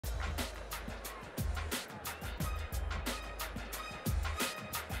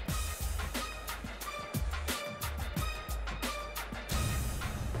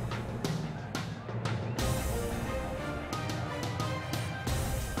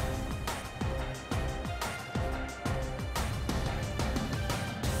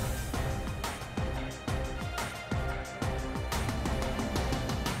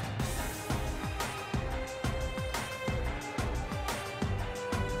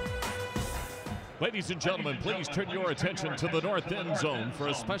Ladies and gentlemen, please turn your attention to the north end zone for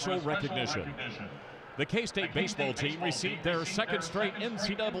a special recognition. The K-State baseball team received their second straight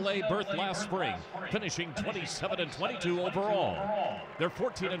NCAA berth last spring, finishing 27-22 overall. Their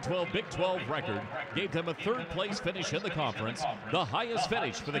 14-12 Big 12 record gave them a third-place finish in the conference, the highest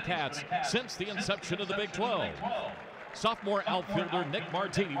finish for the Cats since the inception of the Big 12. Sophomore outfielder Nick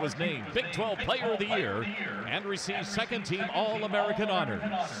Martini was named Big 12 Player of the Year and received second-team All-American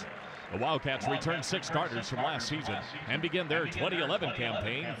honors. The Wildcats returned 6 starters from last season and begin their 2011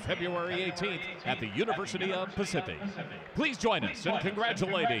 campaign February 18th at the University of Pacific. Please join us in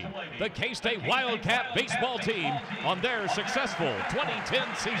congratulating the K-State Wildcat baseball team on their successful 2010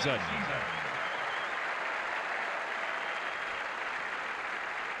 season.